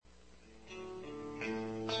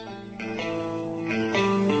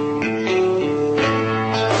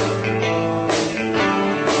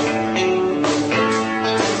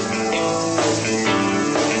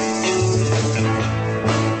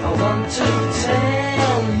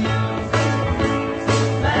tell you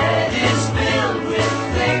that it's filled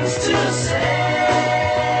with things to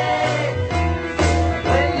say.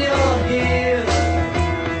 When you're here,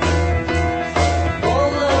 all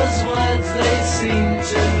those words, they seem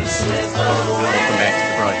to slip away. Welcome back to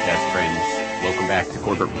the broadcast, friends. Welcome back to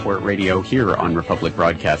Corbett Report Radio here on Republic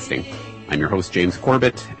Broadcasting. I'm your host, James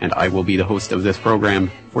Corbett, and I will be the host of this program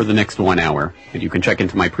for the next 1 hour. And you can check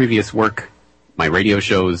into my previous work, my radio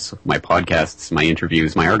shows, my podcasts, my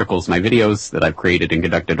interviews, my articles, my videos that I've created and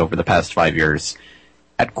conducted over the past 5 years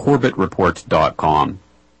at CorbettReport.com.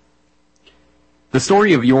 The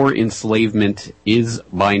story of your enslavement is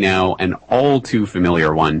by now an all too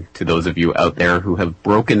familiar one to those of you out there who have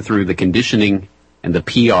broken through the conditioning and the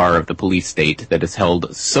PR of the police state that has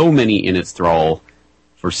held so many in its thrall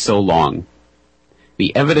for so long.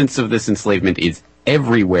 The evidence of this enslavement is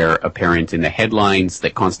everywhere apparent in the headlines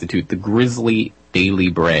that constitute the grisly daily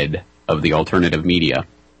bread of the alternative media.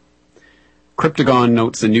 Cryptagon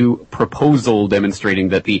notes a new proposal demonstrating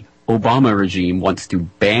that the Obama regime wants to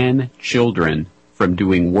ban children from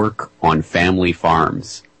doing work on family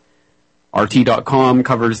farms. RT.com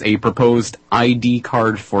covers a proposed ID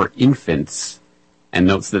card for infants and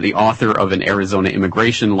notes that the author of an Arizona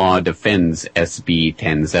immigration law defends SB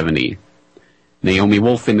 1070. Naomi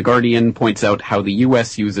Wolf in The Guardian points out how the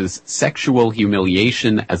U.S. uses sexual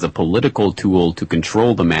humiliation as a political tool to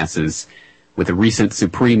control the masses, with a recent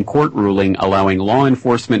Supreme Court ruling allowing law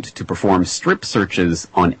enforcement to perform strip searches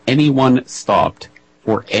on anyone stopped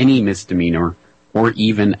for any misdemeanor or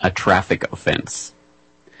even a traffic offense.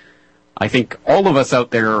 I think all of us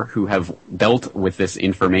out there who have dealt with this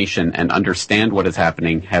information and understand what is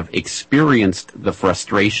happening have experienced the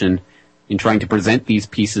frustration in trying to present these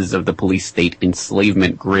pieces of the police state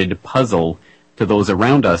enslavement grid puzzle to those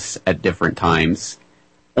around us at different times,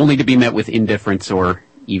 only to be met with indifference or,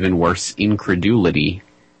 even worse, incredulity,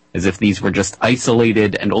 as if these were just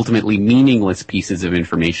isolated and ultimately meaningless pieces of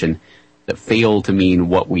information that fail to mean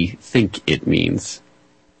what we think it means.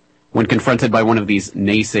 When confronted by one of these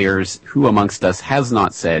naysayers, who amongst us has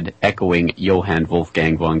not said, echoing Johann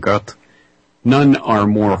Wolfgang von Goethe, none are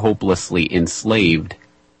more hopelessly enslaved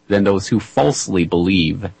than those who falsely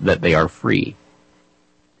believe that they are free.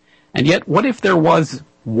 And yet, what if there was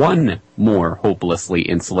one more hopelessly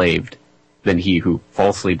enslaved than he who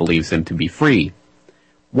falsely believes him to be free?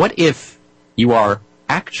 What if you are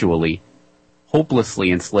actually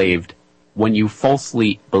hopelessly enslaved when you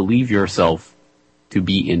falsely believe yourself to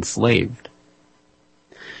be enslaved?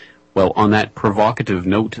 Well, on that provocative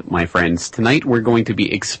note, my friends, tonight we're going to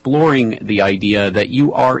be exploring the idea that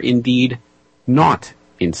you are indeed not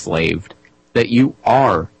enslaved, that you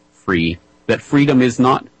are free, that freedom is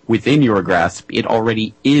not within your grasp, it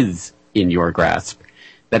already is in your grasp,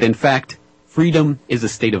 that in fact, freedom is a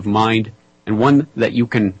state of mind and one that you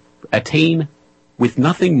can attain with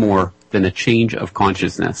nothing more than a change of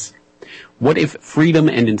consciousness. What if freedom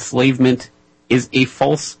and enslavement is a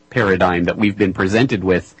false paradigm that we've been presented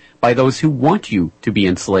with by those who want you to be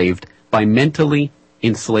enslaved by mentally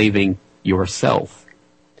enslaving yourself?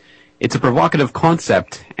 It's a provocative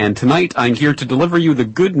concept, and tonight I'm here to deliver you the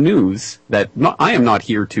good news that I am not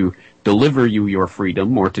here to deliver you your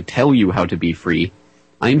freedom or to tell you how to be free.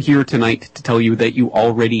 I'm here tonight to tell you that you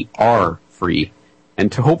already are free,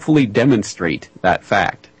 and to hopefully demonstrate that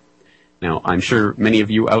fact. Now, I'm sure many of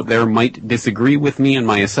you out there might disagree with me in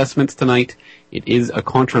my assessments tonight. It is a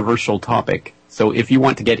controversial topic, so if you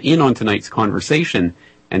want to get in on tonight's conversation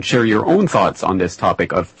and share your own thoughts on this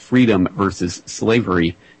topic of freedom versus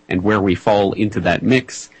slavery and where we fall into that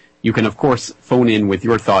mix, you can, of course, phone in with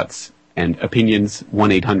your thoughts and opinions,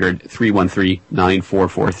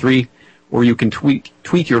 1-800-313-9443, or you can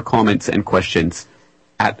tweet your comments and questions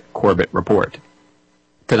at Corbett Report.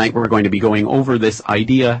 Tonight we're going to be going over this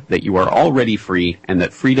idea that you are already free and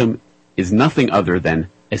that freedom is nothing other than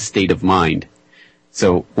a state of mind.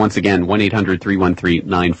 So, once again,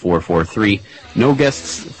 1-800-313-9443. No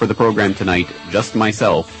guests for the program tonight, just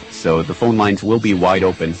myself, so the phone lines will be wide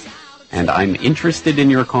open, and I'm interested in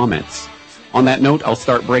your comments. On that note, I'll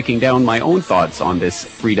start breaking down my own thoughts on this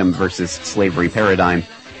freedom versus slavery paradigm,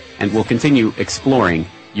 and we'll continue exploring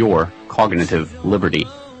your cognitive liberty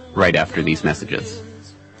right after these messages.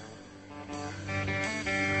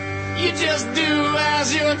 You just do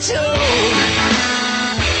as you're told.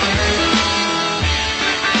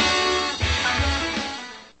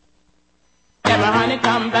 Honey,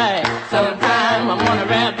 come back. Sometime I'm on a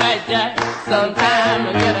red back jack. Sometime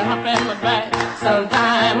I get a hump in my back.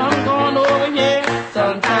 Sometime I'm going over here.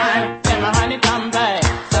 Sometime, honey, come back.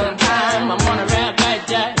 Sometime I'm on a red back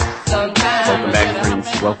jack. Sometime. Welcome back,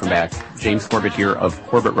 friends. Welcome back. James Corbett here of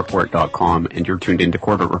CorbettReport.com, and you're tuned into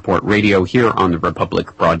Corbett Report Radio here on the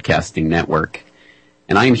Republic Broadcasting Network.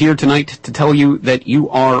 And I am here tonight to tell you that you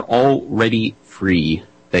are already free,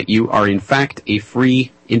 that you are in fact a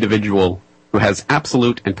free individual who has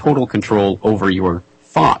absolute and total control over your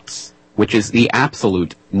thoughts, which is the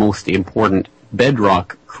absolute most important,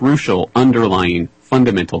 bedrock, crucial, underlying,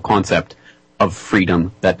 fundamental concept of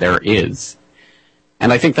freedom that there is.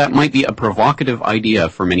 And I think that might be a provocative idea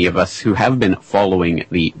for many of us who have been following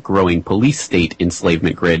the growing police state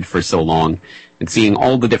enslavement grid for so long and seeing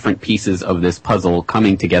all the different pieces of this puzzle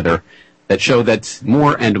coming together that show that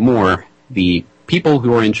more and more the people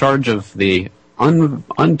who are in charge of the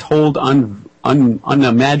untold,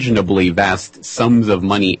 unimaginably vast sums of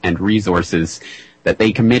money and resources that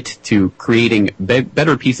they commit to creating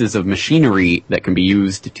better pieces of machinery that can be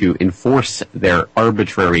used to enforce their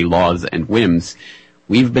arbitrary laws and whims.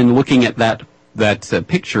 We've been looking at that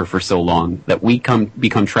picture for so long that we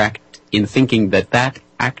become trapped in thinking that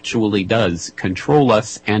actually does control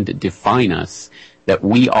us and define us, that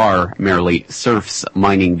we are merely serfs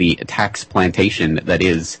mining the tax plantation that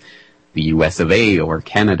is the US of A or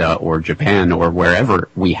Canada or Japan or wherever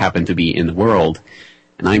we happen to be in the world.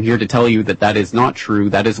 And I'm here to tell you that that is not true.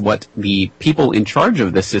 That is what the people in charge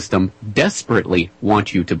of the system desperately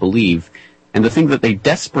want you to believe. And the thing that they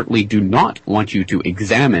desperately do not want you to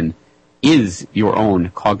examine is your own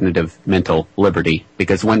cognitive mental liberty.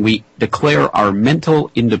 Because when we declare our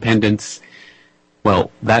mental independence,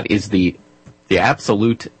 well, that is the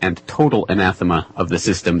absolute and total anathema of the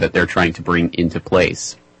system that they're trying to bring into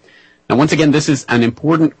place. Now, once again, this is an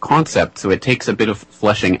important concept, so it takes a bit of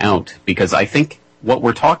fleshing out, because I think what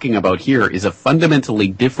we're talking about here is a fundamentally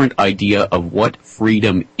different idea of what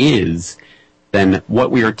freedom is than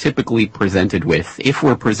what we are typically presented with, if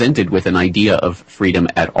we're presented with an idea of freedom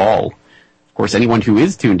at all. Of course, anyone who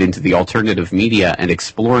is tuned into the alternative media and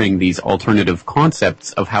exploring these alternative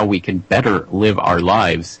concepts of how we can better live our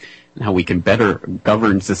lives and how we can better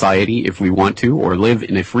govern society if we want to, or live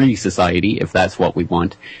in a free society if that's what we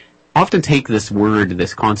want, often take this word,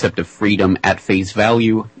 this concept of freedom, at face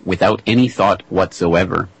value without any thought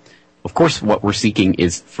whatsoever. Of course, what we're seeking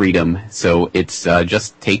is freedom, so it's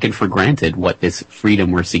just taken for granted what this freedom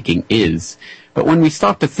we're seeking is. But when we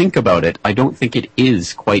stop to think about it, I don't think it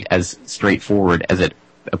is quite as straightforward as it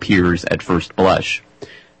appears at first blush.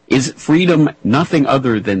 Is freedom nothing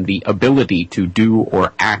other than the ability to do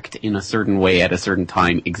or act in a certain way at a certain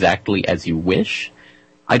time exactly as you wish?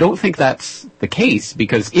 I don't think that's the case,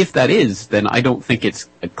 because if that is, then I don't think it's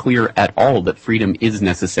clear at all that freedom is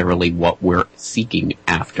necessarily what we're seeking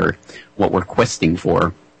after, what we're questing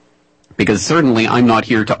for. Because certainly I'm not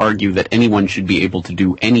here to argue that anyone should be able to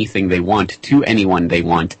do anything they want to anyone they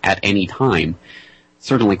want at any time.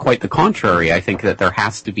 Certainly quite the contrary. I think that there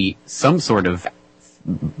has to be some sort of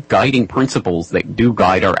guiding principles that do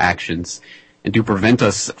guide our actions and do prevent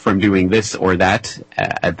us from doing this or that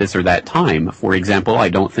at this or that time. For example, I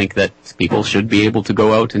don't think that people should be able to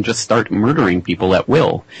go out and just start murdering people at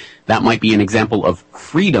will. That might be an example of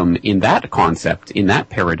freedom in that concept, in that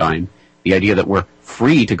paradigm. The idea that we're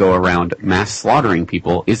free to go around mass slaughtering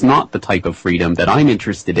people is not the type of freedom that I'm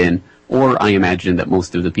interested in, or I imagine that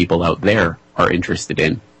most of the people out there are interested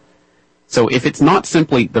in. So if it's not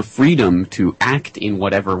simply the freedom to act in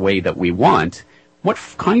whatever way that we want, what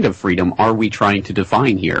kind of freedom are we trying to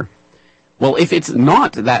define here? Well, if it's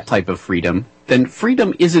not that type of freedom, then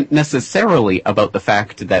freedom isn't necessarily about the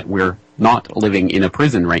fact that we're not living in a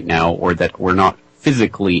prison right now, or that we're not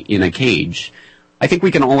physically in a cage. I think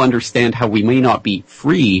we can all understand how we may not be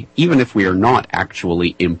free, even if we are not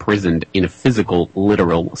actually imprisoned in a physical,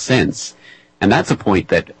 literal sense. And that's a point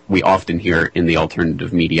that we often hear in the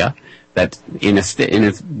alternative media, that in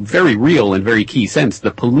a very real and very key sense,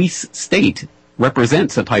 the police state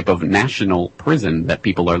represents a type of national prison that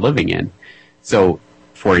people are living in. So,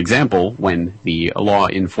 for example, when the law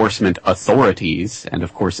enforcement authorities, and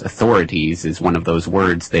of course authorities is one of those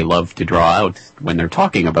words they love to draw out when they're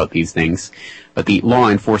talking about these things, but the law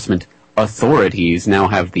enforcement authorities now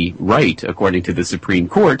have the right, according to the Supreme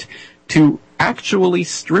Court, to actually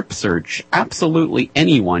strip search absolutely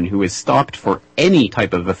anyone who is stopped for any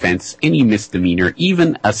type of offense, any misdemeanor,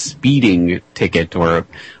 even a speeding ticket or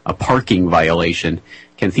a parking violation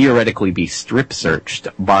can theoretically be strip searched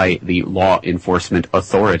by the law enforcement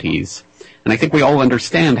authorities. And I think we all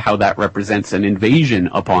understand how that represents an invasion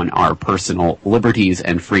upon our personal liberties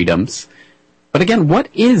and freedoms. But again, what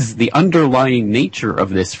is the underlying nature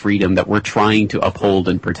of this freedom that we're trying to uphold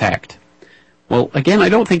and protect? Well, again, I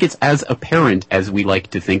don't think it's as apparent as we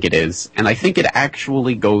like to think it is, and I think it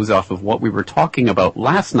actually goes off of what we were talking about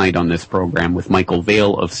last night on this program with Michael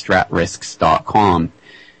Vale of StratRisks.com.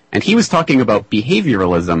 And he was talking about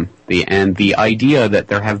behavioralism, and the idea that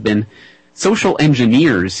there have been social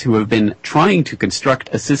engineers who have been trying to construct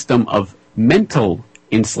a system of mental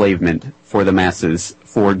enslavement for the masses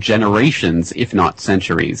for generations, if not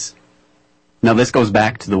centuries. Now, this goes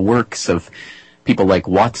back to the works of people like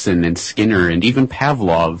Watson and Skinner and even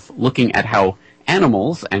Pavlov, looking at how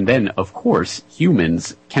animals, and then, of course,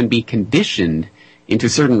 humans, can be conditioned into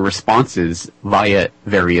certain responses via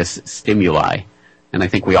various stimuli. And I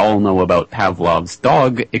think we all know about Pavlov's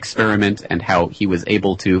dog experiment and how he was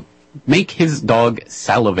able to make his dog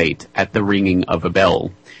salivate at the ringing of a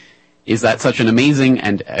bell. Is that such an amazing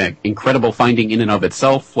and incredible finding in and of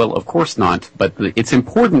itself? Well, of course not, but it's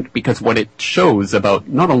important because what it shows about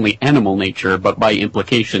not only animal nature, but by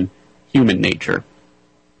implication, human nature.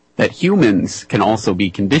 That humans can also be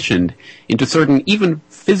conditioned into certain even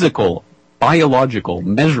physical, biological,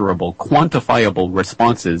 measurable, quantifiable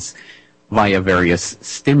responses via various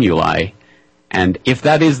stimuli. And if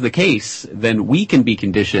that is the case, then we can be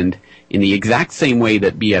conditioned in the exact same way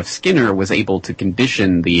that B.F. Skinner was able to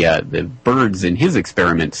condition the birds in his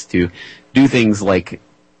experiments to do things like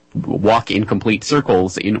walk in complete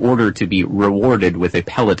circles in order to be rewarded with a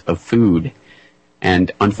pellet of food.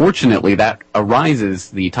 And unfortunately, that arises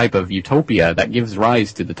the type of utopia, that gives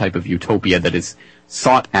rise to the type of utopia that is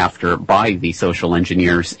sought after by the social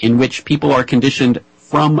engineers, in which people are conditioned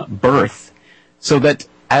from birth, so that,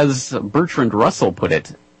 as Bertrand Russell put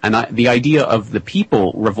it, and the idea of the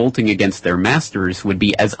people revolting against their masters would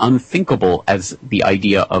be as unthinkable as the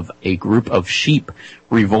idea of a group of sheep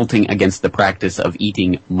revolting against the practice of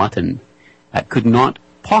eating mutton. That could not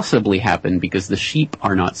possibly happen because the sheep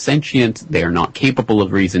are not sentient, they are not capable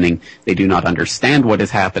of reasoning, they do not understand what is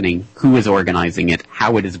happening, who is organizing it,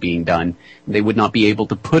 how it is being done. They would not be able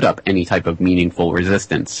to put up any type of meaningful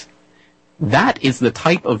resistance. That is the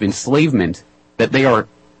type of enslavement that they are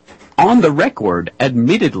on the record,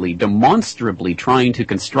 admittedly, demonstrably trying to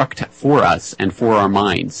construct for us and for our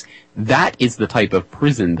minds. That is the type of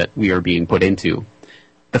prison that we are being put into.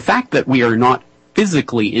 The fact that we are not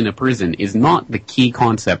physically in a prison is not the key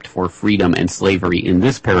concept for freedom and slavery in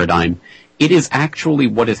this paradigm. It is actually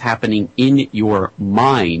what is happening in your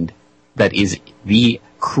mind that is the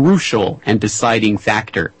crucial and deciding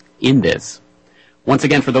factor in this. Once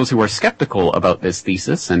again, for those who are skeptical about this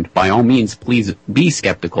thesis, and by all means, please be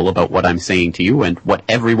skeptical about what I'm saying to you and what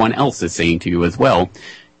everyone else is saying to you as well.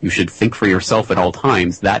 You should think for yourself at all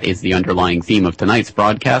times. That is the underlying theme of tonight's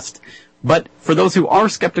broadcast. But for those who are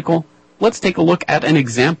skeptical, let's take a look at an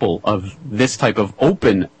example of this type of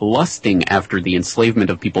open lusting after the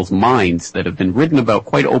enslavement of people's minds that have been written about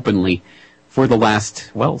quite openly for the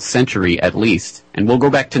last, well, century at least. And we'll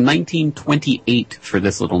go back to 1928 for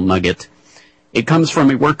this little nugget. It comes from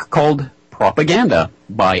a work called Propaganda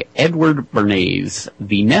by Edward Bernays,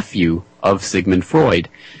 the nephew of Sigmund Freud,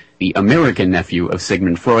 the American nephew of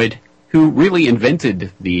Sigmund Freud, who really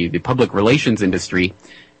invented the public relations industry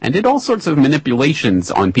and did all sorts of manipulations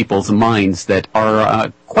on people's minds that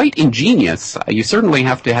are quite ingenious. You certainly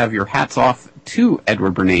have to have your hats off to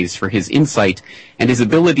Edward Bernays for his insight and his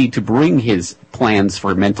ability to bring his plans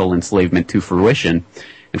for mental enslavement to fruition.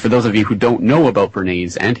 And for those of you who don't know about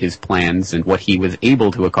Bernays and his plans and what he was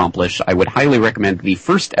able to accomplish, I would highly recommend the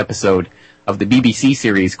first episode of the BBC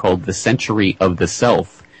series called The Century of the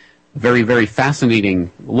Self. Very, very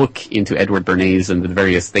fascinating look into Edward Bernays and the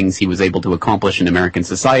various things he was able to accomplish in American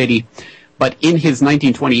society. But in his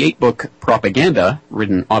 1928 book, Propaganda,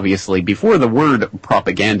 written obviously before the word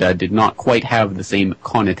propaganda did not quite have the same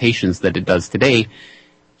connotations that it does today,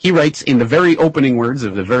 he writes in the very opening words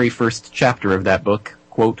of the very first chapter of that book,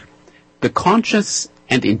 quote, "The conscious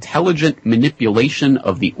and intelligent manipulation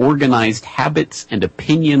of the organized habits and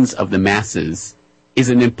opinions of the masses is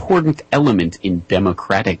an important element in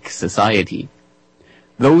democratic society.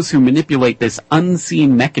 Those who manipulate this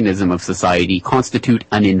unseen mechanism of society constitute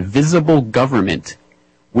an invisible government,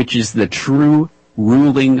 which is the true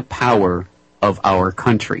ruling power of our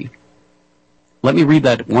country." Let me read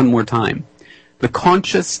that one more time. The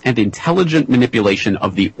conscious and intelligent manipulation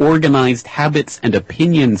of the organized habits and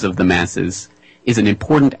opinions of the masses is an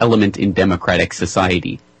important element in democratic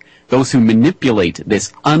society. Those who manipulate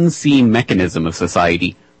this unseen mechanism of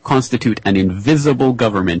society constitute an invisible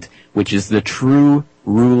government, which is the true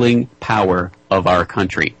ruling power of our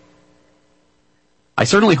country. I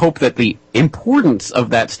certainly hope that the importance of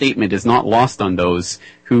that statement is not lost on those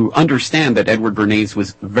who understand that Edward Bernays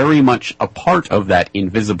was very much a part of that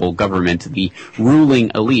invisible government, the ruling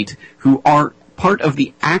elite, who are part of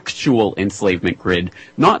the actual enslavement grid,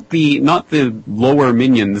 not the lower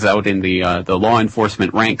minions out in the law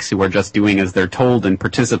enforcement ranks who are just doing as they're told and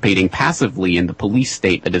participating passively in the police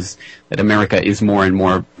state that America is more and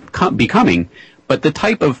more becoming, but the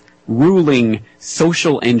type of ruling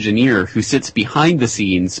social engineer who sits behind the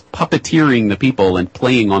scenes, puppeteering the people and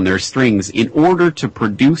playing on their strings in order to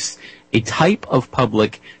produce a type of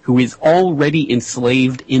public who is already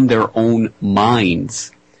enslaved in their own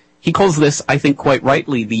minds. He calls this, I think quite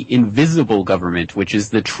rightly, the invisible government, which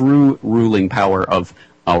is the true ruling power of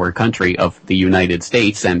our country, of the United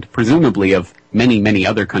States, and presumably of many, many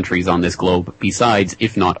other countries on this globe besides,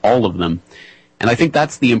 if not all of them. And I think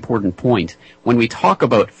that's the important point. When we talk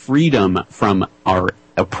about freedom from our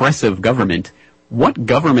oppressive government, what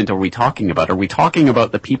government are we talking about? Are we talking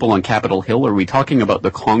about the people on Capitol Hill? Are we talking about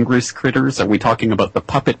the Congress critters? Are we talking about the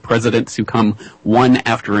puppet presidents who come one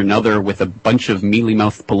after another with a bunch of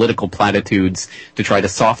mealy-mouthed political platitudes to try to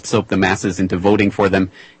soft-soap the masses into voting for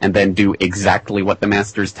them and then do exactly what the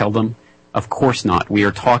masters tell them? Of course not. We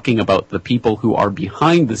are talking about the people who are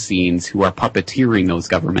behind the scenes, who are puppeteering those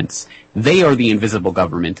governments. They are the invisible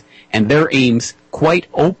government, and their aims, quite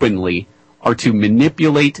openly, are to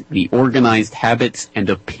manipulate the organized habits and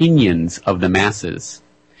opinions of the masses.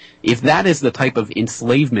 If that is the type of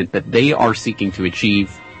enslavement that they are seeking to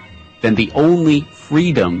achieve, then the only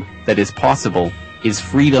freedom that is possible is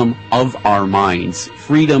freedom of our minds,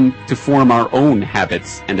 freedom to form our own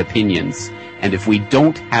habits and opinions. And if we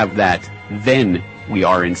don't have that, then we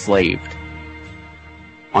are enslaved.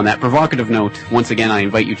 On that provocative note, once again, I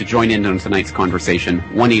invite you to join in on tonight's conversation,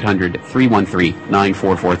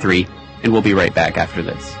 1-800-313-9443, and we'll be right back after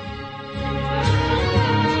this.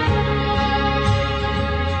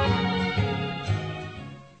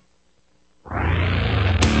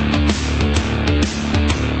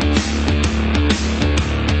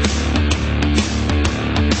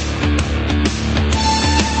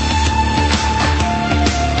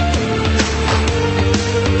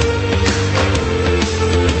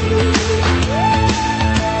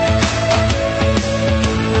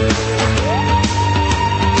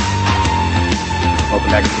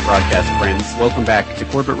 Welcome back to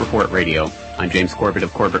Corbett Report Radio. I'm James Corbett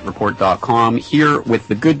of CorbettReport.com, here with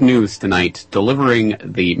the good news tonight, delivering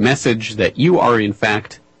the message that you are in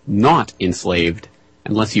fact not enslaved,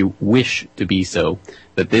 unless you wish to be so,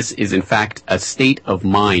 that this is in fact a state of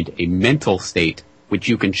mind, a mental state, which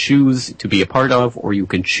you can choose to be a part of, or you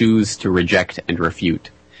can choose to reject and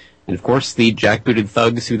refute. And of course, the jackbooted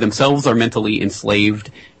thugs who themselves are mentally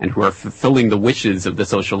enslaved and who are fulfilling the wishes of the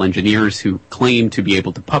social engineers who claim to be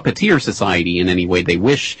able to puppeteer society in any way they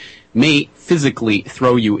wish may physically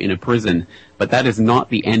throw you in a prison, but that is not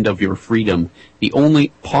the end of your freedom. The only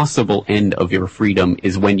possible end of your freedom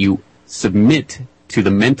is when you submit to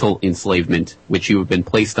the mental enslavement which you have been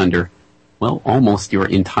placed under, well, almost your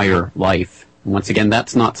entire life. Once again,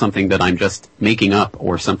 that's not something that I'm just making up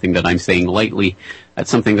or something that I'm saying lightly.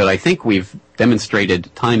 That's something that I think we've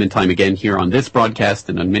demonstrated time and time again here on this broadcast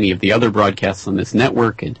and on many of the other broadcasts on this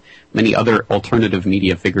network, and many other alternative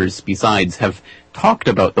media figures besides have talked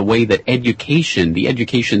about the way that education, the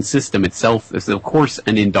education system itself, is of course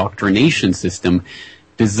an indoctrination system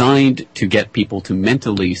designed to get people to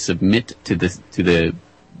mentally submit to the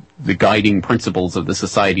guiding principles of the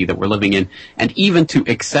society that we're living in, and even to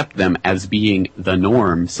accept them as being the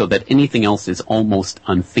norm, so that anything else is almost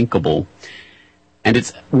unthinkable. And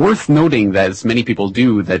it's worth noting that, as many people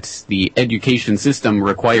do, that the education system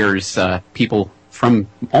requires people from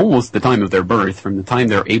almost the time of their birth, from the time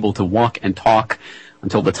they're able to walk and talk,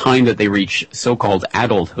 until the time that they reach so-called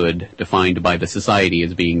adulthood, defined by the society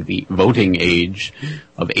as being the voting age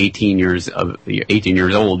of 18 years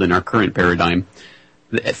old in our current paradigm.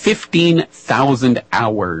 15,000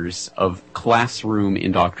 hours of classroom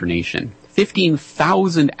indoctrination.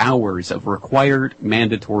 15,000 hours of required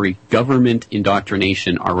mandatory government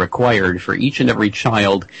indoctrination are required for each and every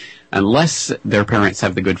child, unless their parents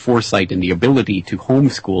have the good foresight and the ability to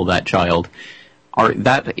homeschool that child.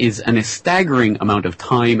 That is a staggering amount of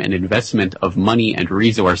time and investment of money and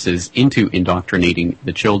resources into indoctrinating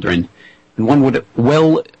the children. And one would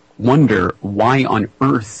well wonder why on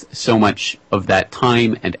earth so much of that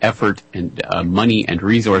time and effort and money and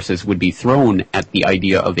resources would be thrown at the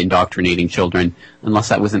idea of indoctrinating children, unless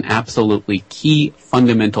that was an absolutely key,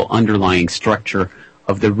 fundamental, underlying structure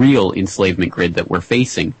of the real enslavement grid that we're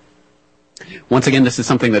facing. Once again, this is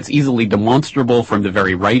something that's easily demonstrable from the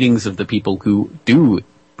very writings of the people who do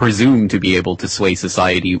presume to be able to sway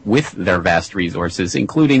society with their vast resources,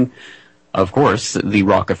 including, of course, the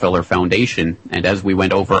Rockefeller Foundation. And as we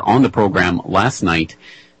went over on the program last night,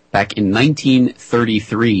 Back in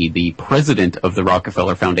 1933, the president of the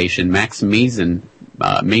Rockefeller Foundation, Max Mason,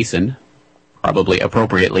 probably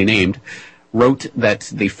appropriately named, wrote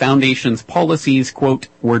that the foundation's policies, quote,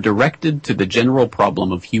 were directed to the general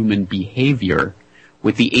problem of human behavior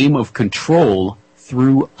with the aim of control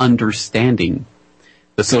through understanding.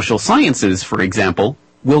 The social sciences, for example,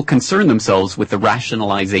 will concern themselves with the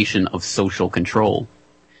rationalization of social control.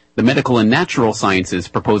 The medical and natural sciences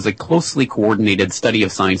propose a closely coordinated study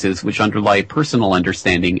of sciences which underlie personal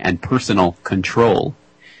understanding and personal control.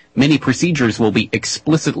 Many procedures will be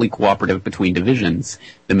explicitly cooperative between divisions.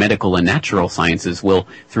 The medical and natural sciences will,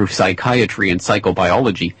 through psychiatry and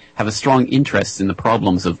psychobiology, have a strong interest in the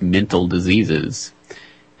problems of mental diseases.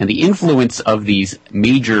 And the influence of these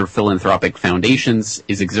major philanthropic foundations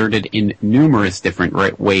is exerted in numerous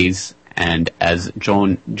different ways, and as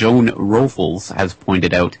Joan Roefels has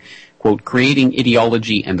pointed out, quote, creating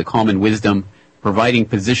ideology and the common wisdom, providing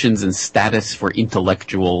positions and status for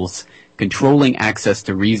intellectuals, controlling access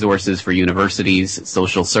to resources for universities,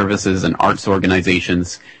 social services, and arts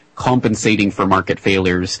organizations, compensating for market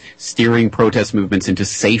failures, steering protest movements into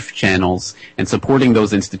safe channels, and supporting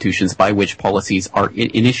those institutions by which policies are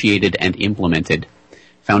initiated and implemented.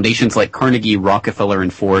 Foundations like Carnegie, Rockefeller,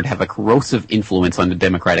 and Ford have a corrosive influence on the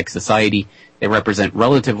democratic society. They represent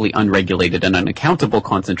relatively unregulated and unaccountable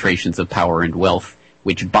concentrations of power and wealth,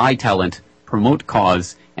 which buy talent, promote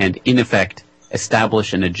cause, and, in effect,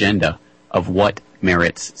 establish an agenda of what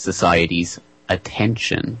merits society's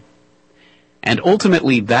attention. And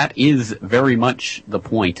ultimately, that is very much the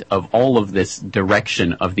point of all of this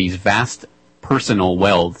direction of these vast personal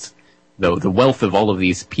wealths, though the wealth of all of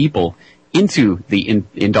these people, into the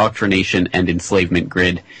indoctrination and enslavement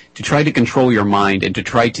grid to try to control your mind and to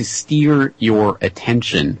try to steer your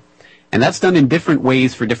attention. And that's done in different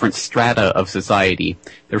ways for different strata of society.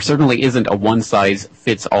 There certainly isn't a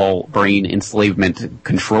one-size-fits-all brain enslavement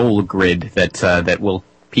control grid that will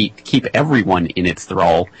keep everyone in its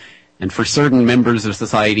thrall. And for certain members of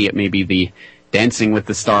society, it may be the Dancing with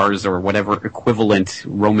the Stars or whatever equivalent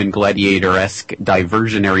Roman gladiator-esque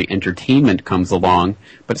diversionary entertainment comes along.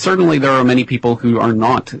 But certainly there are many people who are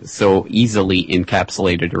not so easily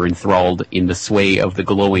encapsulated or enthralled in the sway of the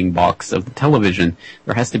glowing box of the television.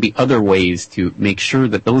 There has to be other ways to make sure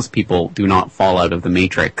that those people do not fall out of the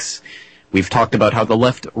matrix. We've talked about how the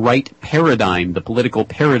left-right paradigm, the political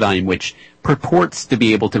paradigm, which purports to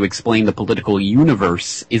be able to explain the political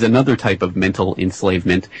universe, is another type of mental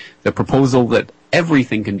enslavement. The proposal that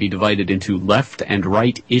everything can be divided into left and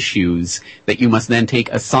right issues that you must then take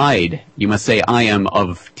aside. You must say, I am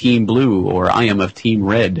of Team Blue or I am of Team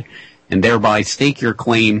Red, and thereby stake your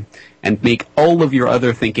claim and make all of your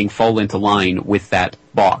other thinking fall into line with that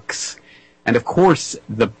box. And of course,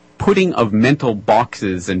 the putting of mental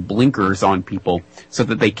boxes and blinkers on people so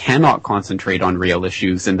that they cannot concentrate on real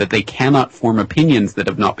issues and that they cannot form opinions that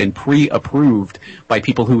have not been pre-approved by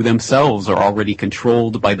people who themselves are already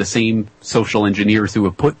controlled by the same social engineers who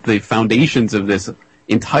have put the foundations of this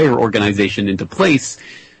entire organization into place.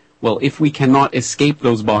 Well, if we cannot escape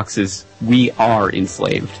those boxes, we are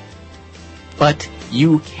enslaved. But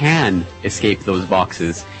you can escape those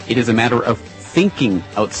boxes. It is a matter of thinking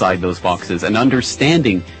outside those boxes and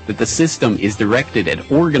understanding that the system is directed at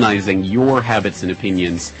organizing your habits and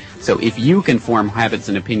opinions. So if you can form habits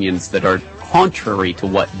and opinions that are contrary to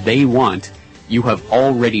what they want, you have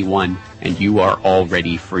already won and you are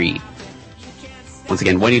already free. Once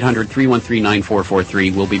again,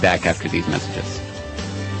 1-800-313-9443. We'll be back after these messages.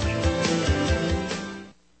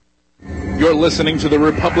 You're listening to the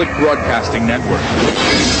Republic Broadcasting Network,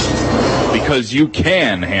 because you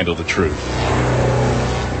can handle the truth.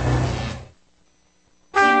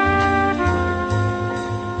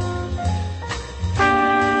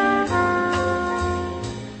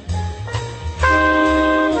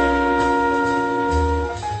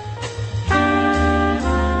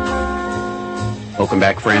 Welcome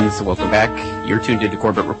back, friends. Welcome back. You're tuned into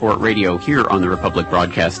Corbett Report Radio here on the Republic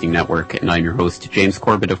Broadcasting Network, and I'm your host, James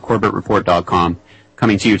Corbett of CorbettReport.com,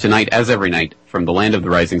 coming to you tonight, as every night, from the land of the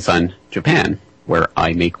rising sun, Japan, where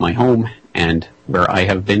I make my home and where I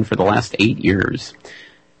have been for the last 8 years.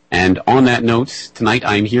 And on that note, tonight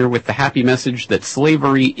I'm here with the happy message that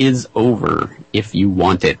slavery is over if you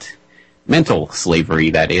want it. Mental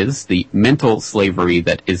slavery, that is, the mental slavery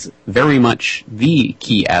that is very much the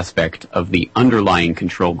key aspect of the underlying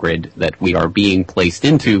control grid that we are being placed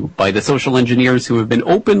into by the social engineers who have been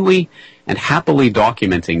openly and happily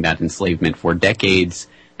documenting that enslavement for decades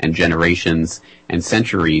and generations and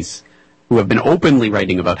centuries. who have been openly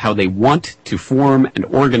writing about how they want to form and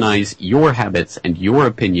organize your habits and your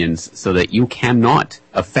opinions so that you cannot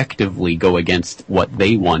effectively go against what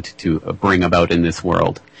they want to bring about in this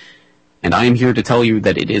world. And I am here to tell you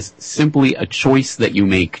that it is simply a choice that you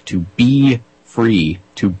make to be free,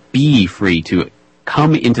 to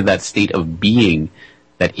come into that state of being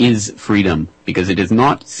that is freedom, because it is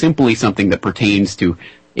not simply something that pertains to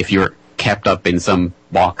if you're kept up in some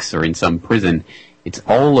box or in some prison. It's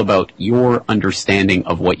all about your understanding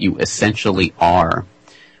of what you essentially are.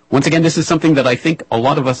 Once again, this is something that I think a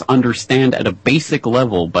lot of us understand at a basic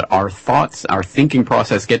level, but our thoughts, our thinking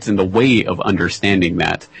process gets in the way of understanding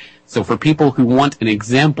that. So for people who want an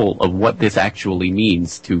example of what this actually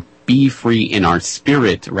means, to be free in our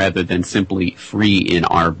spirit rather than simply free in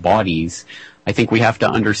our bodies, I think we have to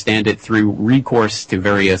understand it through recourse to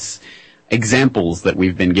various examples that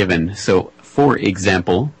we've been given. So, for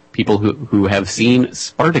example, people who have seen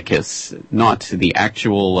Spartacus, not the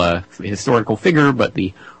actual historical figure, but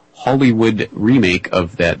the Hollywood remake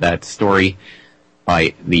of that story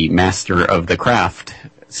by the master of the craft,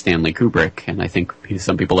 Stanley Kubrick, and I think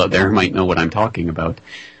some people out there might know what I'm talking about.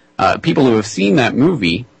 People who have seen that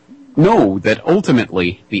movie know that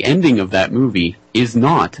ultimately the ending of that movie is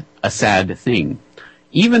not a sad thing.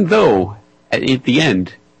 Even though, at the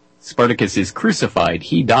end, Spartacus is crucified,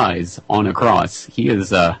 he dies on a cross. He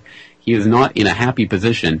is not in a happy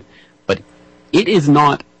position, but it is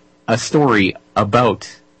not a story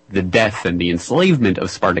about the death and the enslavement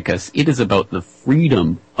of Spartacus. It is about the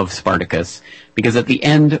freedom of Spartacus, because at the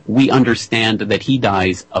end we understand that he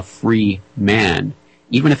dies a free man.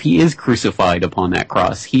 Even if he is crucified upon that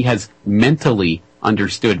cross, he has mentally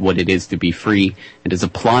understood what it is to be free and has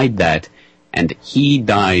applied that, and he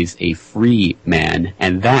dies a free man,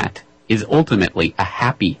 and that is ultimately a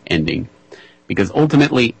happy ending, because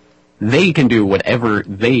ultimately they can do whatever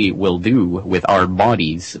they will do with our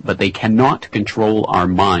bodies, but they cannot control our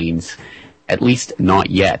minds, at least not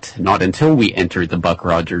yet, not until we enter the Buck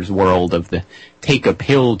Rogers world of the take a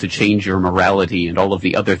pill to change your morality and all of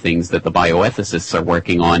the other things that the bioethicists are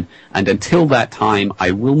working on. And until that time, I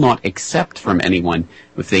will not accept from anyone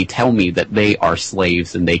if they tell me that they are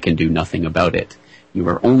slaves and they can do nothing about it. You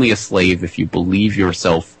are only a slave if you believe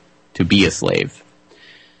yourself to be a slave.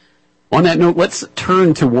 On that note, let's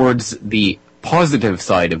turn towards the positive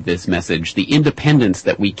side of this message, the independence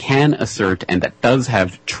that we can assert and that does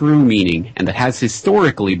have true meaning and that has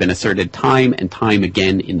historically been asserted time and time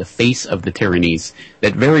again in the face of the tyrannies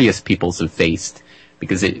that various peoples have faced,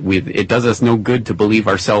 because it does us no good to believe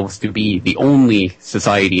ourselves to be the only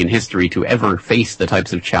society in history to ever face the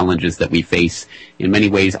types of challenges that we face. In many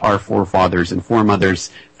ways, our forefathers and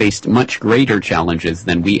foremothers faced much greater challenges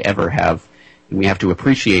than we ever have. We have to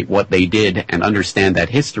appreciate what they did and understand that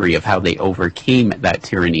history of how they overcame that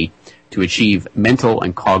tyranny to achieve mental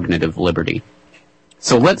and cognitive liberty.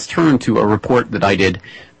 So let's turn to a report that I did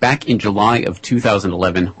back in July of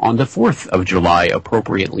 2011, on the 4th of July,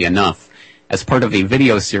 appropriately enough, as part of a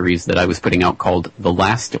video series that I was putting out called The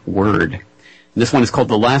Last Word. This one is called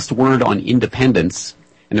The Last Word on Independence.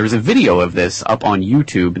 And there's a video of this up on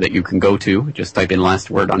YouTube that you can go to. Just type in Last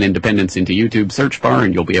Word on Independence into YouTube search bar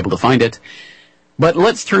and you'll be able to find it. But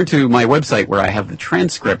let's turn to my website where I have the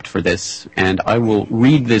transcript for this, and I will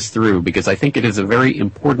read this through because I think it is a very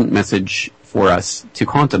important message for us to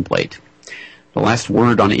contemplate. The Last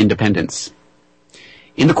Word on Independence.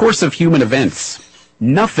 In the course of human events,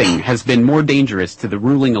 nothing has been more dangerous to the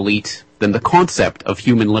ruling elite than the concept of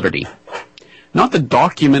human liberty. Not the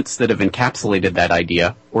documents that have encapsulated that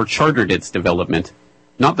idea or chartered its development,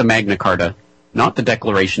 not the Magna Carta, not the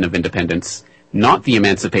Declaration of Independence, not the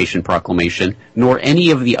Emancipation Proclamation, nor any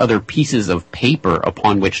of the other pieces of paper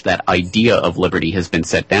upon which that idea of liberty has been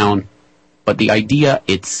set down, but the idea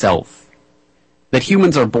itself. That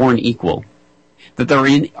humans are born equal, that there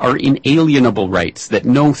are inalienable rights that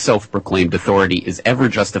no self-proclaimed authority is ever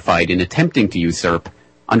justified in attempting to usurp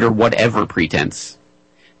under whatever pretense,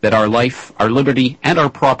 that our life, our liberty, and our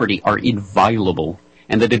property are inviolable,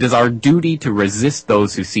 and that it is our duty to resist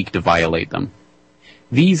those who seek to violate them.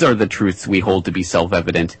 These are the truths we hold to be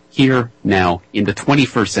self-evident here, now, in the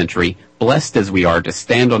 21st century, blessed as we are to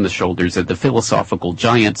stand on the shoulders of the philosophical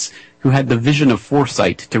giants who had the vision of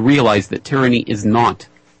foresight to realize that tyranny is not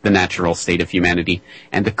the natural state of humanity,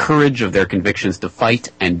 and the courage of their convictions to fight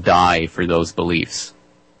and die for those beliefs.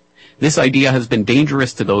 This idea has been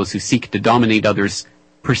dangerous to those who seek to dominate others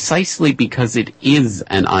precisely because it is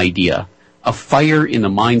an idea, a fire in the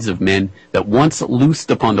minds of men that once loosed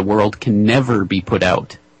upon the world can never be put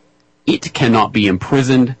out. It cannot be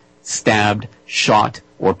imprisoned, stabbed, shot,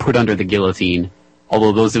 or put under the guillotine,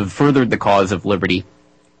 although those who have furthered the cause of liberty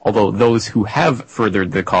although those who have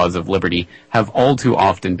furthered the cause of liberty have all too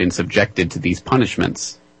often been subjected to these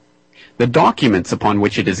punishments. The documents upon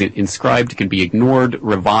which it is inscribed can be ignored,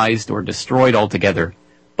 revised, or destroyed altogether,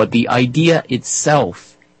 but the idea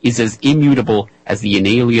itself is as immutable as the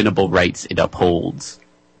inalienable rights it upholds.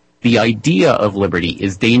 The idea of liberty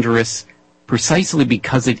is dangerous precisely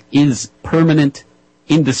because it is permanent,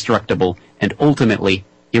 indestructible, and ultimately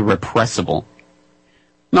irrepressible.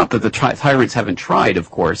 Not that the tyrants haven't tried,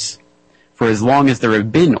 of course, for as long as there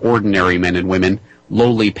have been ordinary men and women,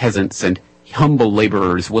 lowly peasants, and humble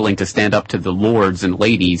laborers willing to stand up to the lords and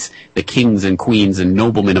ladies, the kings and queens and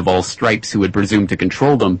noblemen of all stripes who would presume to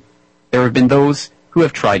control them, there have been those who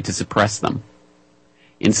have tried to suppress them.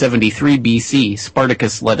 In 73 BC,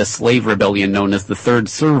 Spartacus led a slave rebellion known as the Third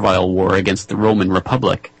Servile War against the Roman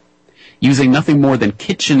Republic. Using nothing more than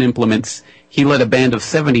kitchen implements, he led a band of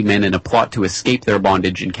 70 men in a plot to escape their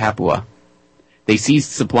bondage in Capua. They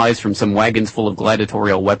seized supplies from some wagons full of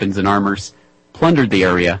gladiatorial weapons and armors, plundered the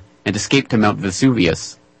area, and escaped to Mount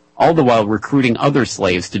Vesuvius, all the while recruiting other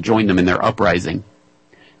slaves to join them in their uprising.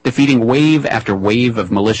 Defeating wave after wave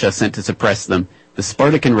of militia sent to suppress them, the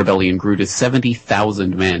Spartacan rebellion grew to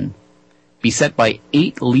 70,000 men. Beset by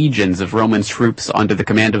 8 legions of Roman troops under the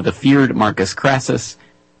command of the feared Marcus Crassus,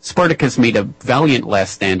 Spartacus made a valiant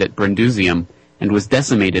last stand at Brundusium and was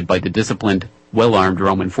decimated by the disciplined, well-armed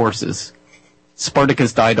Roman forces.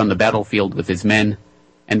 Spartacus died on the battlefield with his men,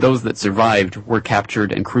 and those that survived were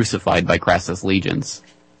captured and crucified by Crassus' legions.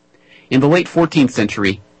 In the late 14th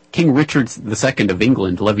century, King Richard II of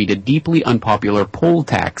England levied a deeply unpopular poll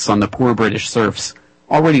tax on the poor British serfs,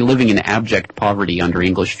 already living in abject poverty under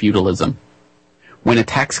English feudalism. When a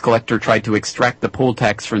tax collector tried to extract the poll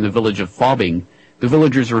tax from the village of Fobbing, the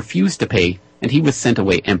villagers refused to pay, and he was sent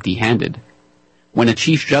away empty-handed. When a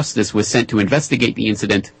chief justice was sent to investigate the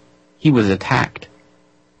incident, he was attacked.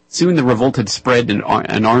 Soon the revolt had spread and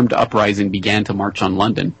an armed uprising began to march on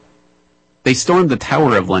London. They stormed the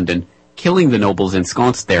Tower of London, killing the nobles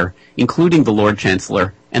ensconced there, including the Lord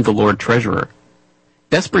Chancellor and the Lord Treasurer.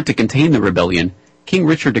 Desperate to contain the rebellion, King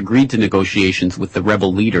Richard agreed to negotiations with the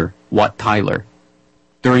rebel leader, Wat Tyler.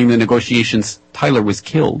 During the negotiations, Tyler was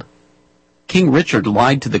killed. King Richard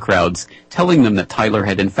lied to the crowds, telling them that Tyler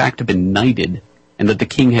had in fact been knighted, and that the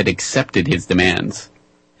king had accepted his demands.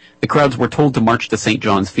 The crowds were told to march to St.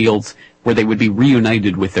 John's Fields, where they would be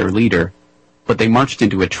reunited with their leader, but they marched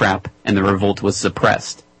into a trap, and the revolt was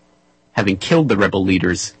suppressed. Having killed the rebel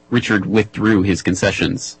leaders, Richard withdrew his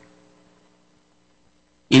concessions.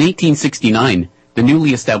 In 1869, the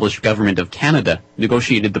newly established government of Canada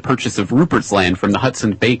negotiated the purchase of Rupert's Land from the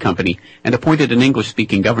Hudson Bay Company and appointed an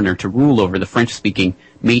English-speaking governor to rule over the French-speaking,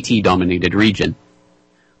 Métis-dominated region.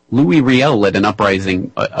 Louis Riel led an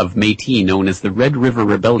uprising of Métis known as the Red River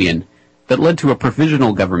Rebellion that led to a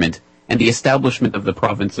provisional government and the establishment of the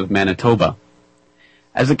province of Manitoba.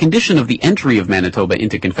 As a condition of the entry of Manitoba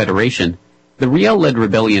into Confederation, the Riel-led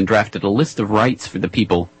rebellion drafted a list of rights for the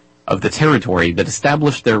people of the territory that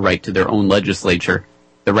established their right to their own legislature,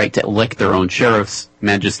 the right to elect their own sheriffs,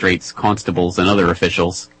 magistrates, constables, and other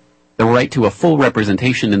officials, the right to a full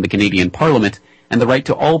representation in the Canadian Parliament, and the right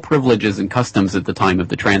to all privileges and customs at the time of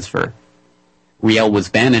the transfer. Riel was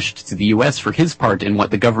banished to the U.S. for his part in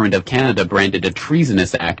what the government of Canada branded a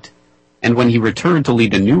treasonous act, and when he returned to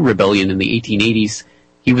lead a new rebellion in the 1880s,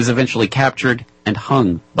 he was eventually captured and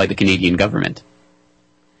hung by the Canadian government.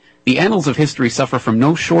 The annals of history suffer from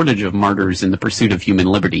no shortage of martyrs in the pursuit of human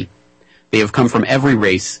liberty. They have come from every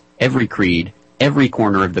race, every creed, every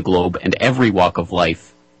corner of the globe, and every walk of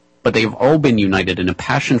life. But they have all been united in a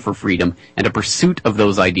passion for freedom and a pursuit of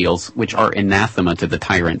those ideals which are anathema to the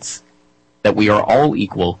tyrants. That we are all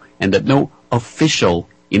equal, and that no official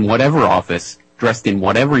in whatever office, dressed in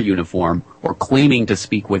whatever uniform, or claiming to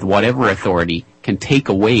speak with whatever authority, can take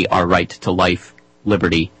away our right to life,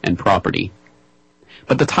 liberty, and property.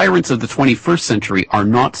 But the tyrants of the 21st century are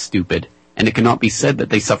not stupid, and it cannot be said that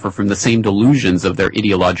they suffer from the same delusions of their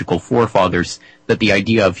ideological forefathers, that the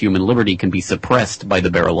idea of human liberty can be suppressed by the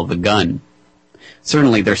barrel of a gun.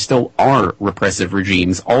 Certainly there still are repressive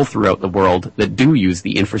regimes all throughout the world that do use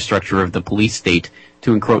the infrastructure of the police state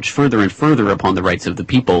to encroach further and further upon the rights of the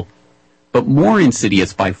people, but more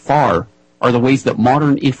insidious by far are the ways that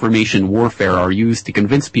modern information warfare are used to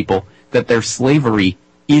convince people that their slavery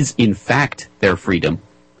is in fact their freedom,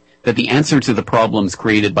 that the answer to the problems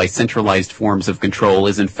created by centralized forms of control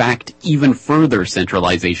is in fact even further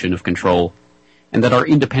centralization of control, and that our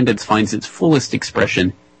independence finds its fullest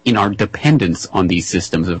expression in our dependence on these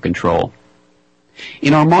systems of control.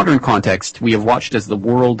 In our modern context, we have watched as the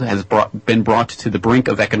world has been brought to the brink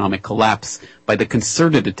of economic collapse by the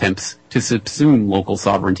concerted attempts to subsume local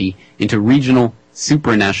sovereignty into regional,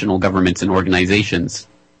 supranational governments and organizations.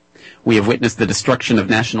 We have witnessed the destruction of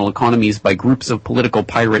national economies by groups of political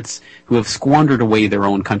pirates who have squandered away their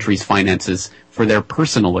own country's finances for their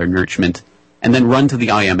personal enrichment, and then run to the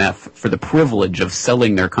IMF for the privilege of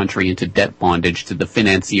selling their country into debt bondage to the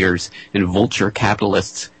financiers and vulture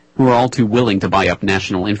capitalists who are all too willing to buy up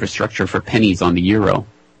national infrastructure for pennies on the euro.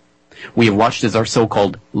 We have watched as our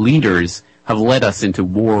so-called leaders have led us into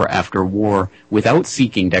war after war without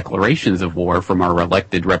seeking declarations of war from our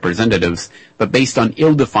elected representatives, but based on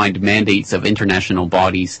ill-defined mandates of international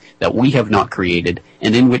bodies that we have not created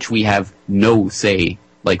and in which we have no say,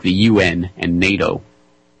 like the UN and NATO.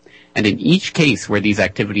 And in each case where these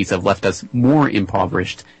activities have left us more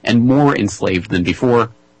impoverished and more enslaved than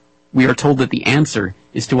before, we are told that the answer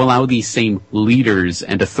is to allow these same leaders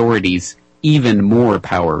and authorities even more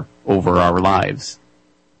power over our lives.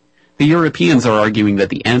 The Europeans are arguing that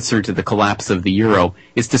the answer to the collapse of the euro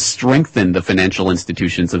is to strengthen the financial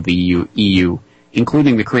institutions of the EU,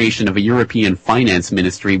 including the creation of a European finance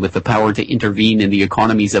ministry with the power to intervene in the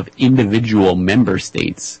economies of individual member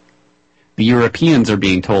states. The Europeans are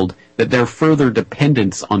being told that their further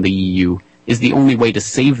dependence on the EU is the only way to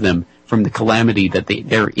save them from the calamity that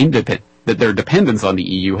their dependence on the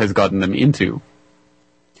EU has gotten them into.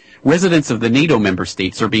 Residents of the NATO member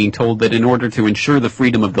states are being told that in order to ensure the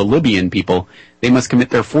freedom of the Libyan people, they must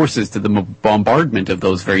commit their forces to the bombardment of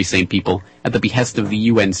those very same people at the behest of the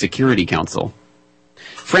UN Security Council.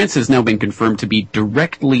 France has now been confirmed to be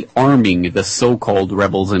directly arming the so-called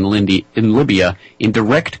rebels in Libya in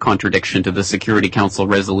direct contradiction to the Security Council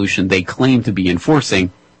resolution they claim to be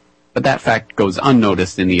enforcing, but that fact goes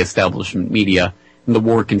unnoticed in the establishment media, and the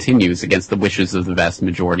war continues against the wishes of the vast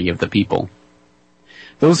majority of the people.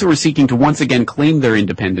 Those who are seeking to once again claim their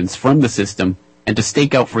independence from the system and to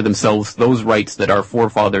stake out for themselves those rights that our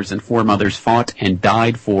forefathers and foremothers fought and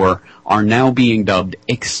died for are now being dubbed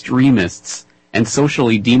extremists and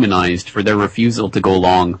socially demonized for their refusal to go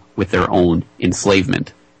along with their own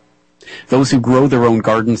enslavement. Those who grow their own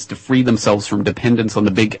gardens to free themselves from dependence on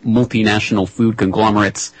the big multinational food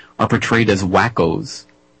conglomerates are portrayed as wackos.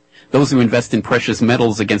 Those who invest in precious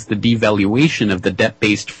metals against the devaluation of the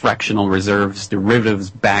debt-based fractional reserves,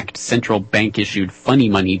 derivatives-backed, central bank-issued funny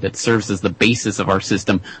money that serves as the basis of our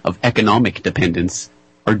system of economic dependence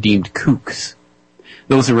are deemed kooks.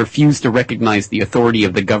 Those who refuse to recognize the authority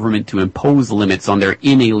of the government to impose limits on their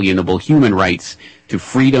inalienable human rights to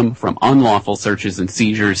freedom from unlawful searches and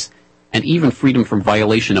seizures, and even freedom from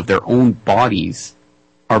violation of their own bodies,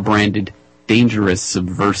 are branded dangerous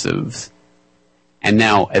subversives. And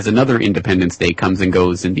now, as another Independence Day comes and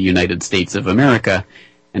goes in the United States of America,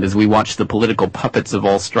 and as we watch the political puppets of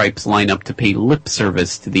all stripes line up to pay lip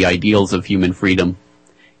service to the ideals of human freedom,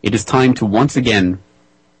 it is time once again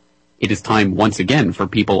for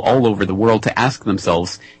people all over the world to ask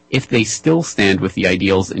themselves if they still stand with the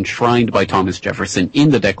ideals enshrined by Thomas Jefferson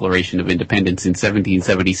in the Declaration of Independence in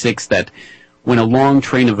 1776, that when a long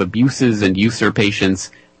train of abuses and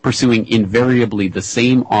usurpations, pursuing invariably the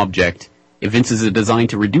same object, evinces a design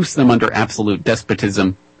to reduce them under absolute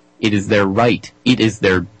despotism, it is their right, it is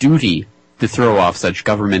their duty to throw off such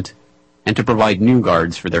government and to provide new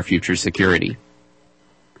guards for their future security.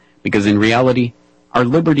 Because in reality, our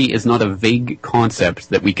liberty is not a vague concept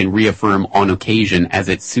that we can reaffirm on occasion as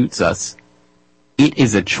it suits us. It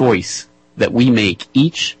is a choice that we make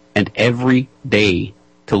each and every day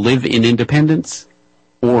to live in independence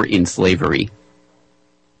or in slavery.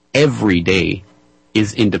 Every day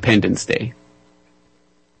is Independence Day.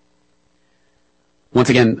 Once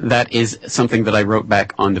again, that is something that I wrote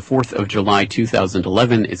back on the 4th of July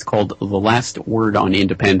 2011. It's called The Last Word on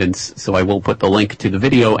Independence, so I will put the link to the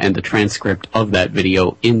video and the transcript of that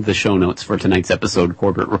video in the show notes for tonight's episode,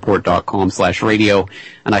 corbettreport.com/radio.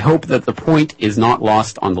 And I hope that the point is not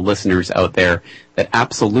lost on the listeners out there that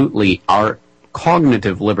absolutely our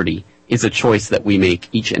cognitive liberty is a choice that we make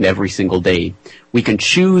each and every single day. We can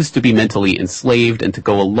choose to be mentally enslaved and to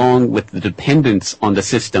go along with the dependence on the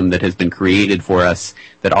system that has been created for us,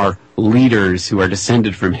 that our leaders who are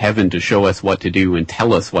descended from heaven to show us what to do and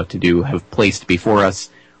tell us what to do have placed before us.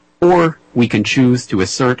 Or we can choose to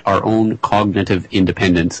assert our own cognitive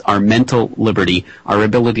independence, our mental liberty, our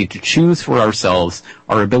ability to choose for ourselves,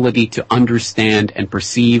 our ability to understand and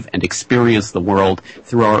perceive and experience the world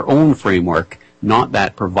through our own framework, not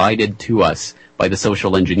that provided to us by the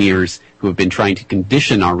social engineers who have been trying to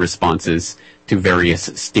condition our responses to various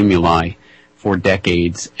stimuli for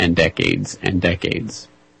decades and decades and decades.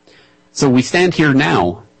 So we stand here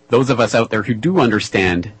now, those of us out there who do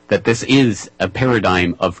understand that this is a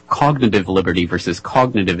paradigm of cognitive liberty versus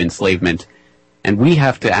cognitive enslavement, and we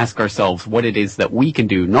have to ask ourselves what it is that we can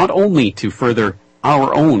do, not only to further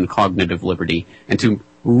our own cognitive liberty and to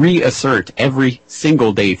reassert every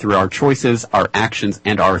single day through our choices, our actions,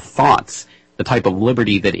 and our thoughts the type of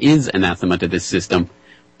liberty that is anathema to this system,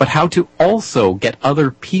 but how to also get other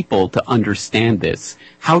people to understand this.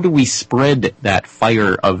 How do we spread that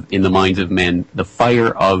fire in the minds of men, the fire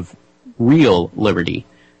of real liberty?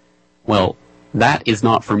 Well, that is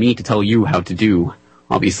not for me to tell you how to do.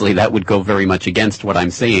 Obviously, that would go very much against what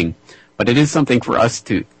I'm saying. But it is something for us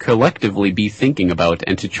to collectively be thinking about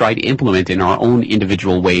and to try to implement in our own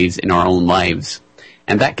individual ways in our own lives.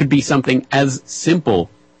 And that could be something as simple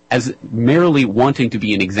as merely wanting to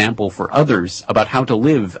be an example for others about how to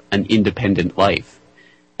live an independent life.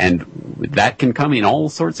 And that can come in all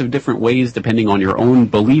sorts of different ways depending on your own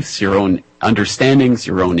beliefs, your own understandings,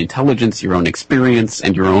 your own intelligence, your own experience,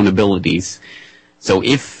 and your own abilities. So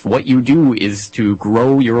if what you do is to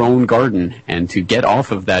grow your own garden and to get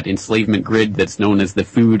off of that enslavement grid that's known as the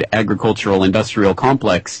food, agricultural, industrial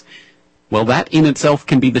complex, well, that in itself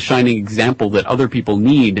can be the shining example that other people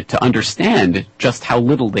need to understand just how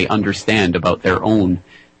little they understand about their own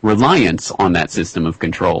reliance on that system of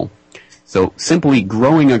control. So simply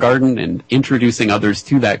growing a garden and introducing others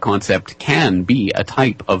to that concept can be a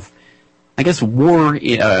type of, I guess, war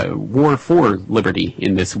for liberty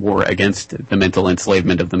in this war against the mental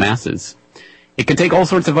enslavement of the masses. It can take all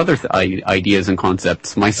sorts of other ideas and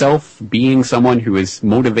concepts. Myself, being someone who is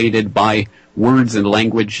motivated by words and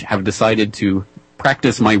language, have decided to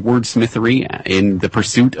practice my wordsmithery in the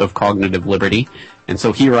pursuit of cognitive liberty. And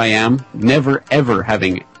so here I am, never ever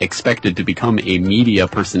having expected to become a media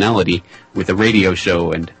personality with a radio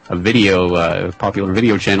show and a popular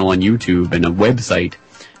video channel on YouTube and a website,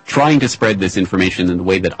 trying to spread this information in the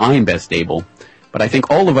way that I'm best able. But I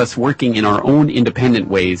think all of us working in our own independent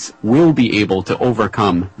ways will be able to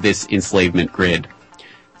overcome this enslavement grid.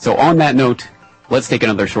 So on that note, let's take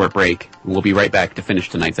another short break, and we'll be right back to finish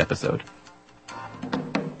tonight's episode.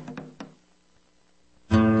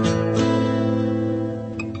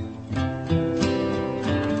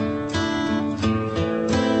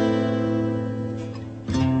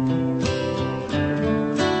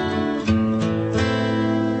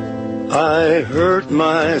 I hurt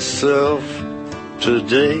myself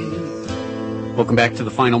today. Welcome back to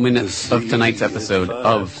the final minutes of tonight's episode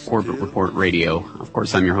of Corbett Report Radio. Of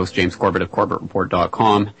course, I'm your host, James Corbett of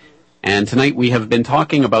CorbettReport.com. And tonight we have been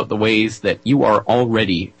talking about the ways that you are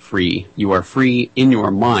already free. You are free in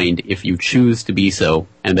your mind if you choose to be so.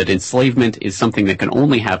 And that enslavement is something that can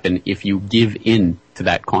only happen if you give in to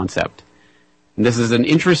that concept. And this is an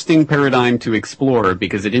interesting paradigm to explore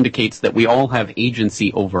because it indicates that we all have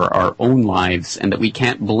agency over our own lives and that we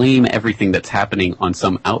can't blame everything that's happening on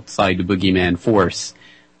some outside boogeyman force,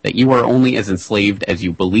 that you are only as enslaved as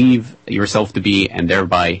you believe yourself to be and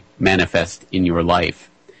thereby manifest in your life.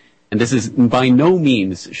 And this is by no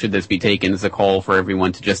means should this be taken as a call for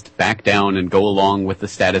everyone to just back down and go along with the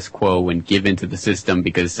status quo and give into the system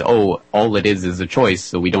because, all it is a choice,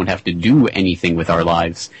 so we don't have to do anything with our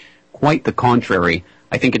lives. Quite the contrary.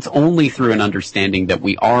 I think it's only through an understanding that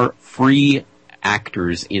we are free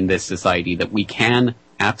actors in this society, that we can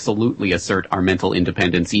absolutely assert our mental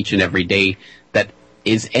independence each and every day, that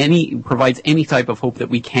provides any type of hope that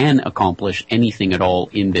we can accomplish anything at all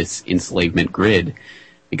in this enslavement grid.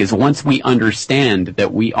 Because once we understand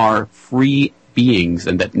that we are free beings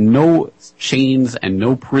and that no chains and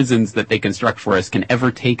no prisons that they construct for us can ever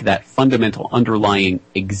take that fundamental underlying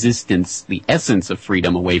existence, the essence of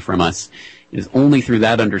freedom, away from us, it is only through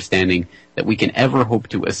that understanding that we can ever hope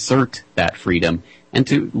to assert that freedom and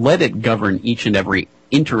to let it govern each and every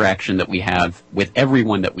interaction that we have with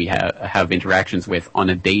everyone that we have interactions with on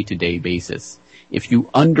a day-to-day basis. If you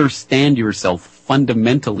understand yourself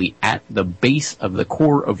fundamentally at the base of the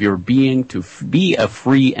core of your being to be a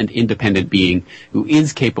free and independent being who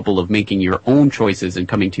is capable of making your own choices and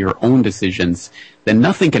coming to your own decisions, then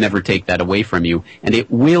nothing can ever take that away from you, and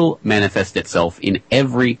it will manifest itself in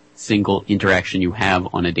every single interaction you have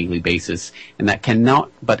on a daily basis. And that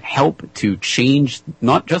cannot but help to change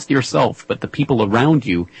not just yourself, but the people around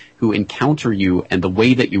you who encounter you and the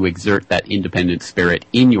way that you exert that independent spirit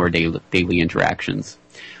in your daily interactions.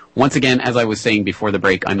 Once again, as I was saying before the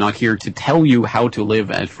break, I'm not here to tell you how to live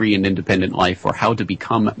a free and independent life or how to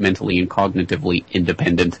become mentally and cognitively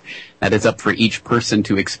independent. That is up for each person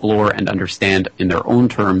to explore and understand in their own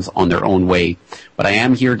terms on their own way. But I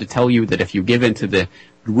am here to tell you that if you give in to the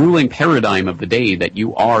ruling paradigm of the day that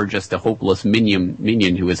you are just a hopeless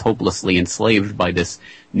minion who is hopelessly enslaved by this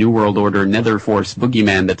New World Order nether force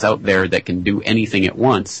boogeyman that's out there that can do anything it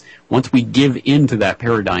wants, once we give in to that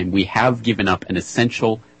paradigm, we have given up an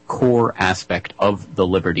essential core aspect of the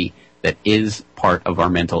liberty that is part of our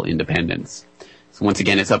mental independence. So once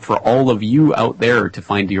again, it's up for all of you out there to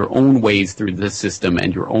find your own ways through this system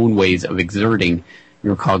and your own ways of exerting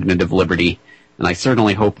your cognitive liberty. And I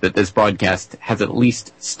certainly hope that this broadcast has at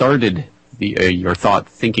least started your thought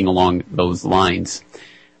thinking along those lines.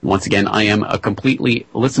 And once again, I am a completely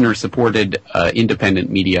listener-supported independent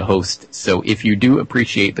media host. So if you do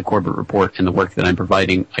appreciate the Corbett Report and the work that I'm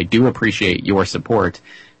providing, I do appreciate your support.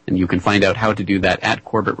 And you can find out how to do that at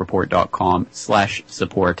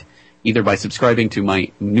corbettreport.com/support, either by subscribing to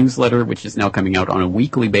my newsletter, which is now coming out on a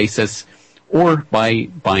weekly basis, or by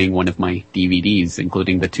buying one of my DVDs,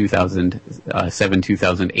 including the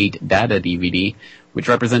 2007-2008 data DVD, which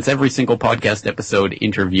represents every single podcast episode,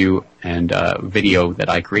 interview, and video that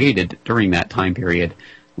I created during that time period.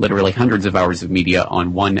 Literally hundreds of hours of media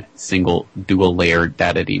on one single dual-layer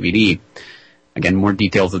data DVD. Again, more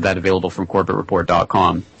details of that available from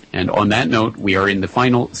corbettreport.com. And on that note, we are in the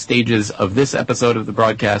final stages of this episode of the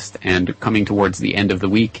broadcast and coming towards the end of the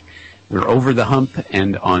week. We're over the hump,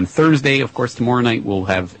 and on Thursday, of course, tomorrow night, we'll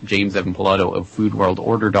have James Evan Pilato of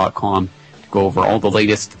foodworldorder.com to go over all the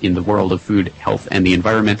latest in the world of food, health, and the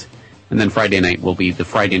environment. And then Friday night will be the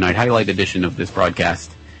Friday night highlight edition of this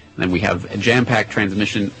broadcast. And then we have a jam-packed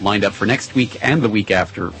transmission lined up for next week and the week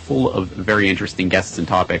after, full of very interesting guests and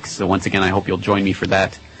topics. So once again, I hope you'll join me for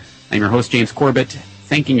that. I'm your host, James Corbett,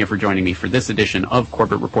 thanking you for joining me for this edition of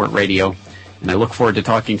Corbett Report Radio. And I look forward to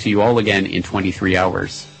talking to you all again in 23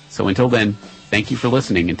 hours. So until then, thank you for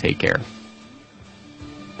listening and take care.